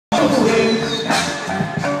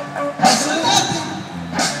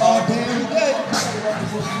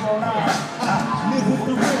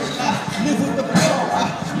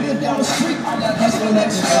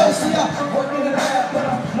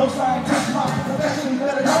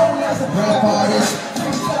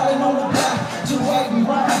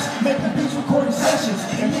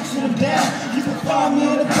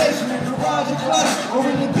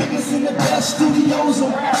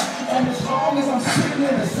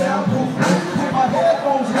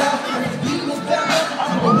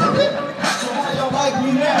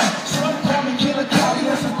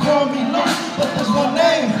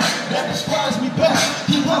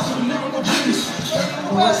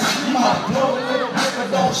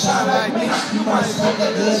shine like me. You might smoke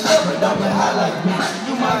that good stuff, but don't get high like me.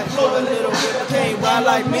 You might flow a little bit, but can't ride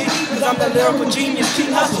like me. Cause I'm the lyrical genius, King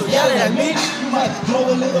Hustle, yelling at me. You might glow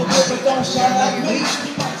a little bit, but don't shine like me.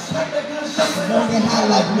 You might smoke that good stuff, but don't get high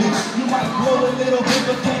like me. You might glow a little bit,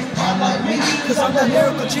 but can't ride like me. Cause I'm the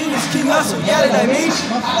lyrical genius, King Hustle, yelling at me.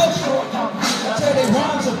 My flow's short, I tear they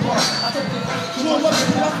rhymes apart. I take the up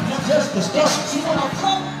and up, not just the stuff. See when I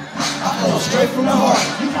flow? I flow straight from the heart.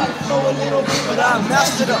 You might flow a little bit, but I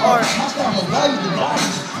master the art. I start to value the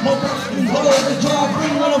bodies. More person than blow the job,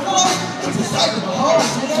 bring on the flow. It's a sight of the heart.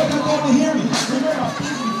 Whenever you're going to hear me, remember I'm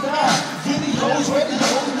easily found. Videos,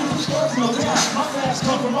 radios, music stores, no doubt. My fans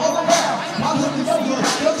come from all around. My hood is over,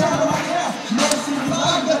 no time right now. You never see me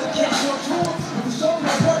live, got the cash on tour. If you show me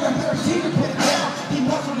my work, I'm guaranteed to put it down. Keep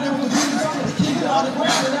hustling there with the dreams, I'm gonna keep it on the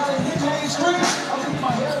ground. And now they hit mainstream, I'll keep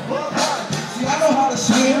my head above water. See, I know how to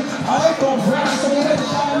swim. I ain't gon' drown, so they had to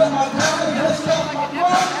shine up my ground. And let's go my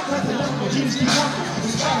ground. That's the local genius keep working.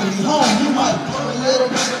 It's finally home. You might blow a little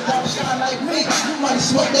bit, but don't shine like me. You might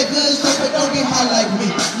smoke that good stuff, but don't get high like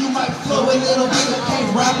me. You might flow a little bit, but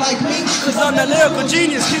can't rap like me. Cause I'm the lyrical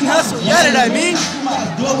genius, King Hustle, yelling at me. You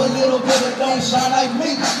might glow a little bit, but don't shine like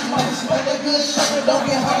me. You might smoke that good stuff, but don't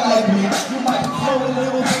get high like me. You might flow a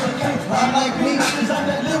little bit, but can't rap like me. Cause I'm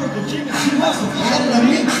that lyrical genius, King Hustle, yelling at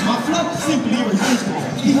me. My flow is simply irresistible.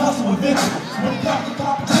 King Hustle invincible. When it comes to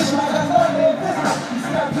competition, I got nothing invisible. You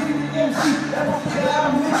see, I pity the MC, that won't forget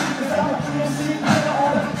I'm me. Cause I'm a PMC, killer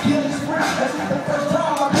on a killing spree. That's not the first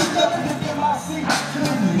time I picked up and get my seat.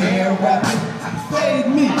 Millionaire rapping, fade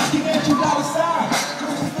me, give at you $sign.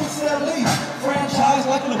 Crucifix LE, franchise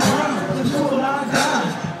like LeBron, the jewel line down.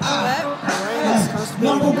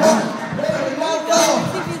 Number one, baby, not dog.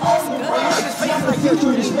 I'm the future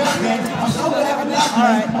of this rap game. I'm so glad I'm not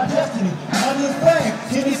my destiny. Money and fame,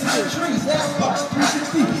 hitting the trees, Xbox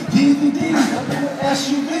 360, DVDs,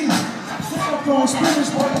 SUVs. From spinners,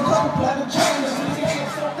 worth a couple platinum chains.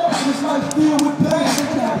 This life filled with pain,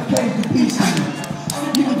 so I came to pieces.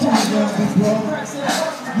 You can tell me that, big bro.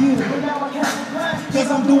 Yeah, cause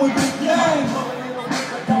I'm doing big things.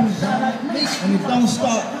 And it don't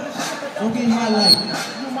stop. Don't get highlighted.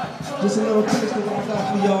 Just a little taste of what I got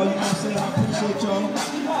for y'all, you know what I'm saying? I appreciate y'all.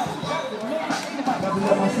 Got to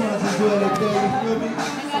let my sons enjoy their day, you feel me?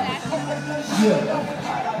 Yeah.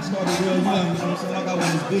 I started real young, you know what I'm saying? I got one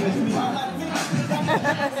as big as me.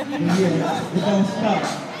 Yeah, it don't stop.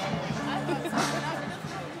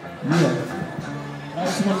 Yeah. I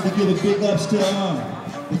just wanted to give a big ups to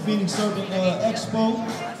the Phoenix Urban Expo. You know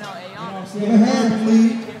what I'm saying? The Urban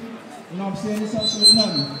League. You know what I'm saying? This hustle is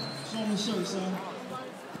nothing. Show me the shirt, son.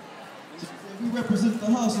 We represent the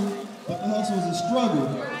hustle, but the hustle is a struggle.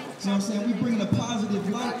 You know what I'm saying? We bringing a positive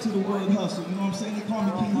light to the word hustle. You know what I'm saying? They call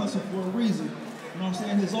me King Hustle for a reason. You know what I'm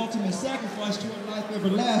saying? His ultimate sacrifice to a life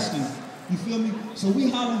everlasting. You feel me? So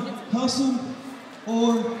we holler hustle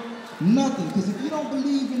or nothing. Because if you don't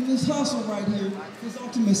believe in this hustle right here, his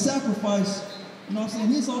ultimate sacrifice, you know what I'm saying?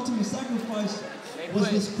 His ultimate sacrifice was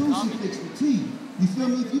this crucifix, the T. You feel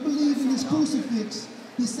me? If you believe in this crucifix,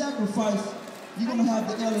 his sacrifice, you're going to have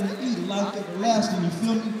the L and the E, the life everlasting, you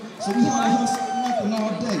feel me? So we holler hustle nothing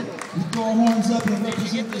all day. We throw our horns up and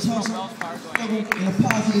represent this hustle in a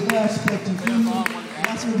positive aspect, you feel me? And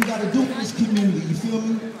that's what we got to do in this community, you feel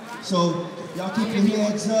me? So y'all keep your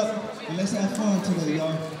heads up and let's have fun today,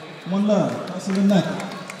 y'all. One love, hustle or nothing.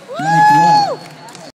 Life, life.